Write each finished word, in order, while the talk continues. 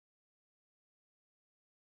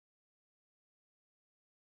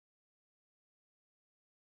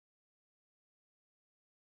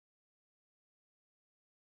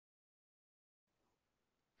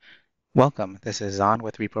Welcome, this is Zon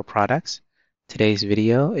with Repro Products. Today's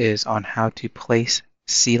video is on how to place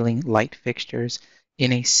ceiling light fixtures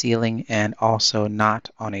in a ceiling and also not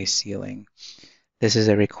on a ceiling. This is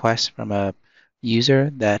a request from a user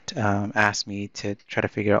that asked me to try to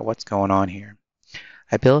figure out what's going on here.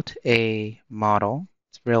 I built a model.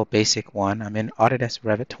 It's a real basic one. I'm in Autodesk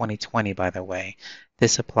Revit 2020, by the way.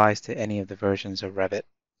 This applies to any of the versions of Revit.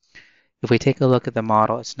 If we take a look at the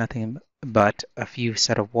model, it's nothing but a few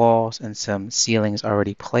set of walls and some ceilings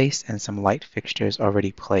already placed and some light fixtures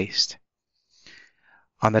already placed.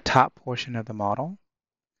 On the top portion of the model,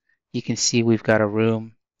 you can see we've got a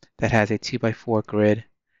room that has a 2x4 grid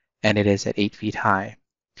and it is at 8 feet high.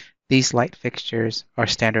 These light fixtures are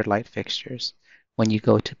standard light fixtures. When you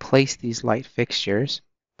go to place these light fixtures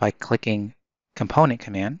by clicking Component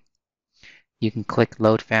command, you can click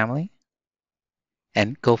Load Family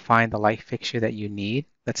and go find the light fixture that you need.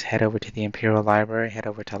 Let's head over to the Imperial Library, head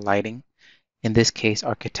over to Lighting. In this case,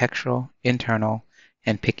 Architectural, Internal,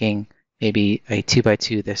 and picking maybe a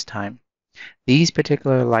 2x2 this time. These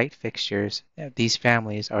particular light fixtures, these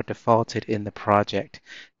families are defaulted in the project.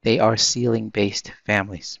 They are ceiling-based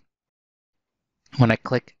families. When I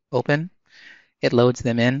click Open, it loads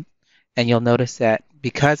them in, and you'll notice that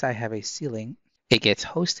because I have a ceiling, it gets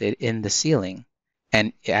hosted in the ceiling,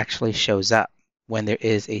 and it actually shows up when there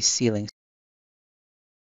is a ceiling.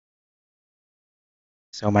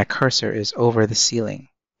 So my cursor is over the ceiling.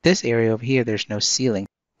 This area over here, there's no ceiling.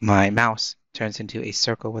 My mouse turns into a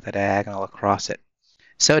circle with a diagonal across it.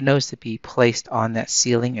 So it knows to be placed on that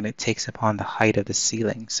ceiling, and it takes upon the height of the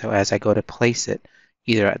ceiling. So as I go to place it,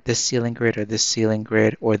 either at this ceiling grid or this ceiling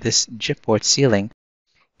grid or this chipboard ceiling,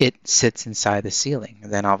 it sits inside the ceiling.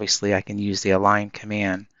 And then obviously I can use the Align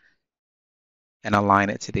command and align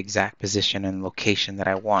it to the exact position and location that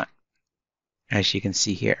I want, as you can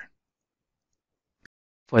see here.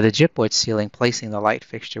 For the chipboard ceiling, placing the light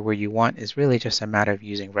fixture where you want is really just a matter of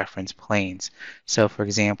using reference planes. So for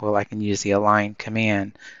example, I can use the Align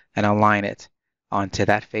command and align it onto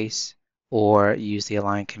that face, or use the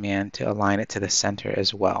Align command to align it to the center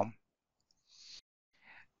as well.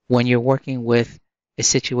 When you're working with a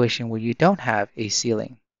situation where you don't have a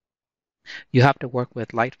ceiling, you have to work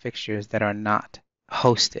with light fixtures that are not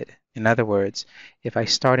hosted. In other words, if I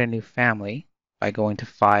start a new family by going to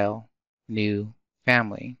File, New,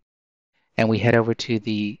 Family, and we head over to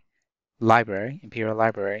the library, Imperial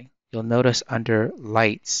Library, you'll notice under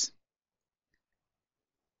Lights,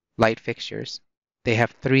 Light Fixtures, they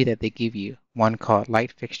have three that they give you. One called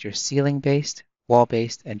Light Fixture Ceiling-Based,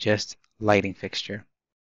 Wall-Based, and just Lighting Fixture.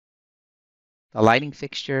 The lighting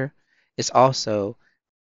fixture is also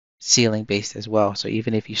ceiling-based as well. So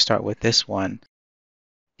even if you start with this one,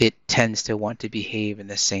 it tends to want to behave in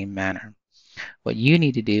the same manner. What you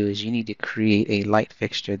need to do is you need to create a light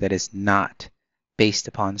fixture that is not based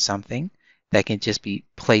upon something, that can just be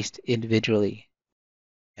placed individually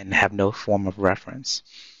and have no form of reference.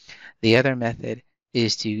 The other method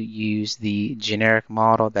is to use the generic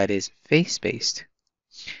model that is face-based.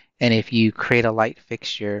 And if you create a light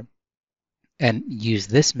fixture and use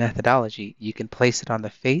this methodology, you can place it on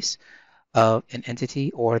the face of an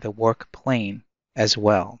entity or the work plane as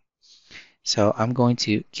well. So I'm going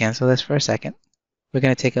to cancel this for a second. We're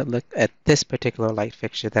going to take a look at this particular light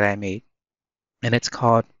fixture that I made, and it's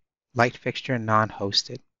called Light Fixture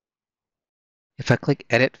Non-Hosted. If I click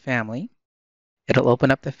Edit Family, it'll open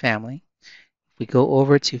up the family. If we go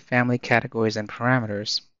over to Family Categories and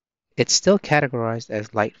Parameters, it's still categorized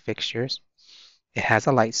as light fixtures. It has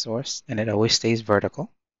a light source, and it always stays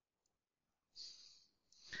vertical.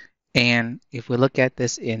 And if we look at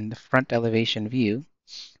this in the front elevation view,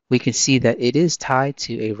 we can see that it is tied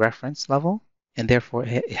to a reference level, and therefore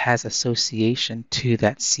it has association to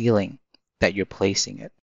that ceiling that you're placing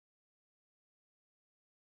it.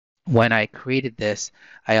 When I created this,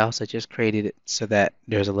 I also just created it so that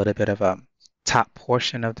there's a little bit of a top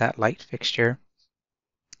portion of that light fixture,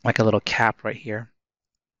 like a little cap right here.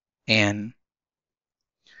 And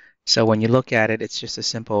so when you look at it, it's just a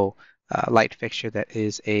simple light fixture that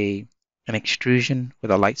is an extrusion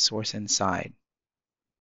with a light source inside.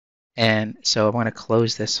 And so I want to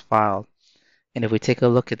close this file. And if we take a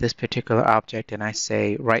look at this particular object and I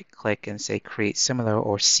say right click and say create similar,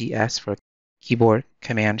 or CS for keyboard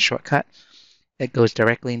command shortcut, it goes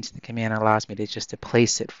directly into the command and allows me to just to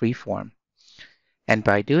place it freeform. And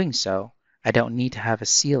by doing so, I don't need to have a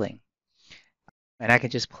ceiling. And I can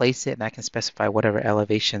just place it and I can specify whatever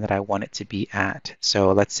elevation that I want it to be at.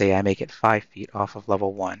 So let's say I make it 5 feet off of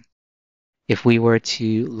level 1. If we were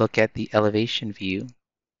to look at the elevation view,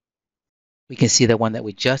 we can see the one that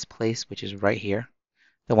we just placed, which is right here,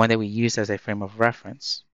 the one that we used as a frame of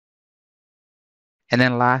reference. And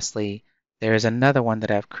then lastly, there's another one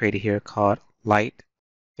that I've created here called Light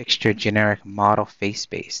Fixture Generic Model Face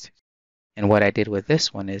Based. And what I did with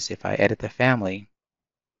this one is if I edit the family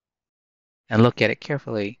and look at it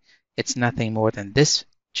carefully, it's nothing more than this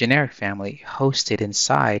generic family hosted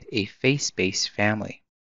inside a face-based family.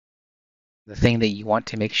 The thing that you want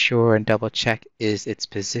to make sure and double check is its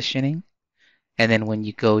positioning. And then when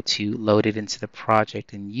you go to load it into the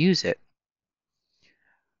project and use it,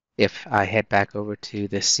 if I head back over to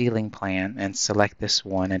the ceiling plan and select this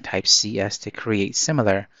one and type CS to create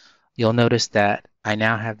similar, you'll notice that I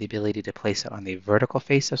now have the ability to place it on the vertical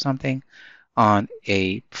face of something, on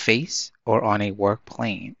a face, or on a work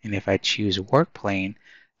plane. And if I choose work plane,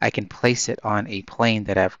 I can place it on a plane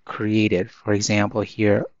that I've created. For example,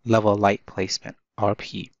 here, level light placement,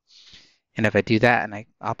 RP. And if I do that, and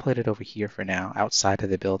I'll put it over here for now, outside of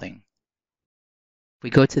the building. If we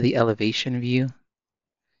go to the elevation view,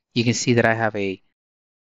 you can see that I have a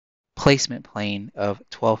placement plane of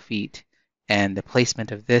 12 feet, and the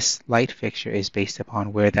placement of this light fixture is based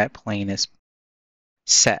upon where that plane is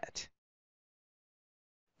set.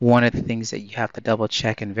 One of the things that you have to double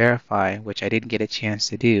check and verify, which I didn't get a chance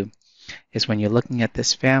to do, is when you're looking at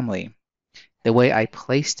this family, the way I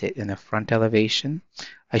placed it in the front elevation,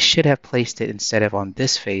 I should have placed it instead of on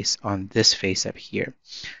this face up here.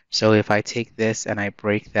 So if I take this and I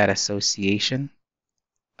break that association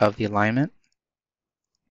of the alignment,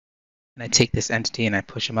 and I take this entity and I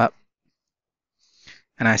push them up,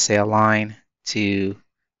 and I say align to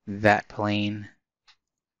that plane,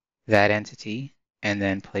 that entity, and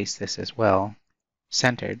then place this as well,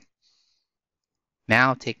 centered.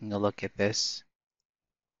 Now taking a look at this,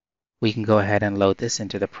 we can go ahead and load this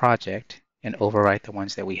into the project and overwrite the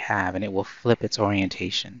ones that we have, and it will flip its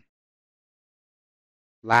orientation.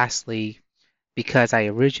 Lastly, because I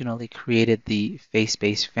originally created the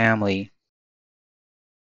face-based family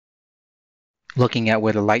looking at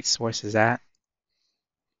where the light source is at,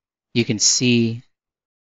 you can see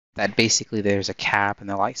that basically there's a cap and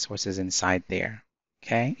the light source is inside there.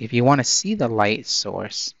 Okay, if you want to see the light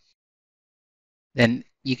source, then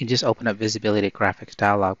you can just open up Visibility Graphics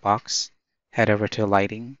dialog box, head over to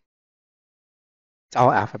Lighting. It's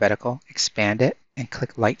all alphabetical. Expand it and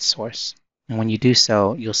click Light Source. And when you do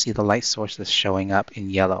so, you'll see the light sources showing up in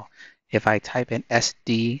yellow. If I type in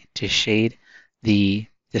SD to shade the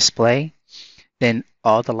display, then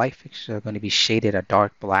all the light fixtures are going to be shaded a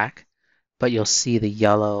dark black, but you'll see the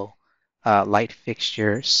yellow light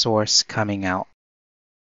fixture source coming out.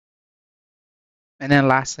 And then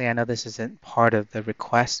lastly, I know this isn't part of the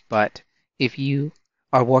request, but if you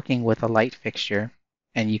are working with a light fixture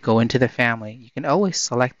and you go into the family, you can always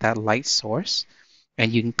select that light source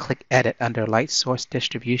and you can click Edit under Light Source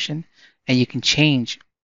Distribution, and you can change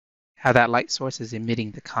how that light source is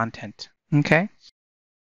emitting the content. Okay?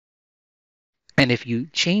 And if you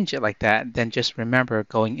change it like that, then just remember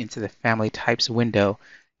going into the Family Types window,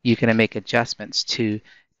 you can make adjustments to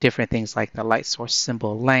different things like the light source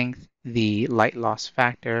symbol length, the light loss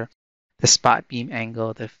factor, the spot beam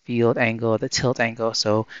angle, the field angle, the tilt angle.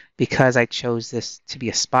 So because I chose this to be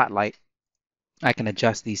a spotlight, I can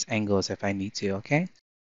adjust these angles if I need to, okay?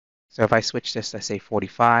 So if I switch this to say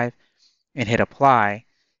 45 and hit apply,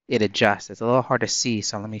 it adjusts. It's a little hard to see,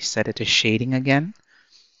 so let me set it to shading again.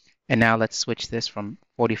 And now let's switch this from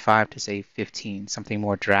 45 to say 15, something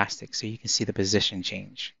more drastic, so you can see the position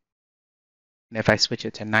change. And if I switch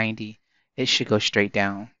it to 90, it should go straight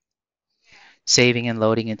down. Saving and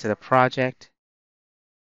loading into the project,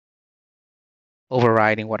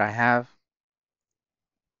 overriding what I have.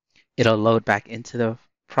 It'll load back into the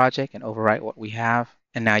project and overwrite what we have.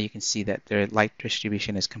 And now you can see that the light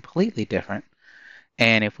distribution is completely different.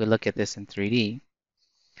 And if we look at this in 3D,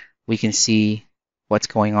 we can see what's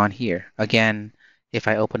going on here. Again, if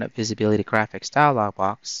I open up Visibility Graphics dialog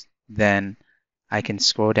box, then I can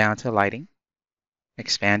scroll down to Lighting,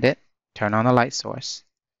 expand it, turn on the light source,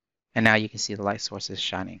 and now you can see the light source is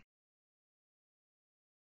shining.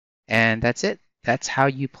 And that's it. That's how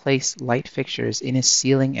you place light fixtures in a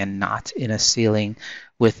ceiling and not in a ceiling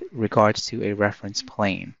with regards to a reference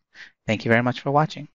plane. Thank you very much for watching.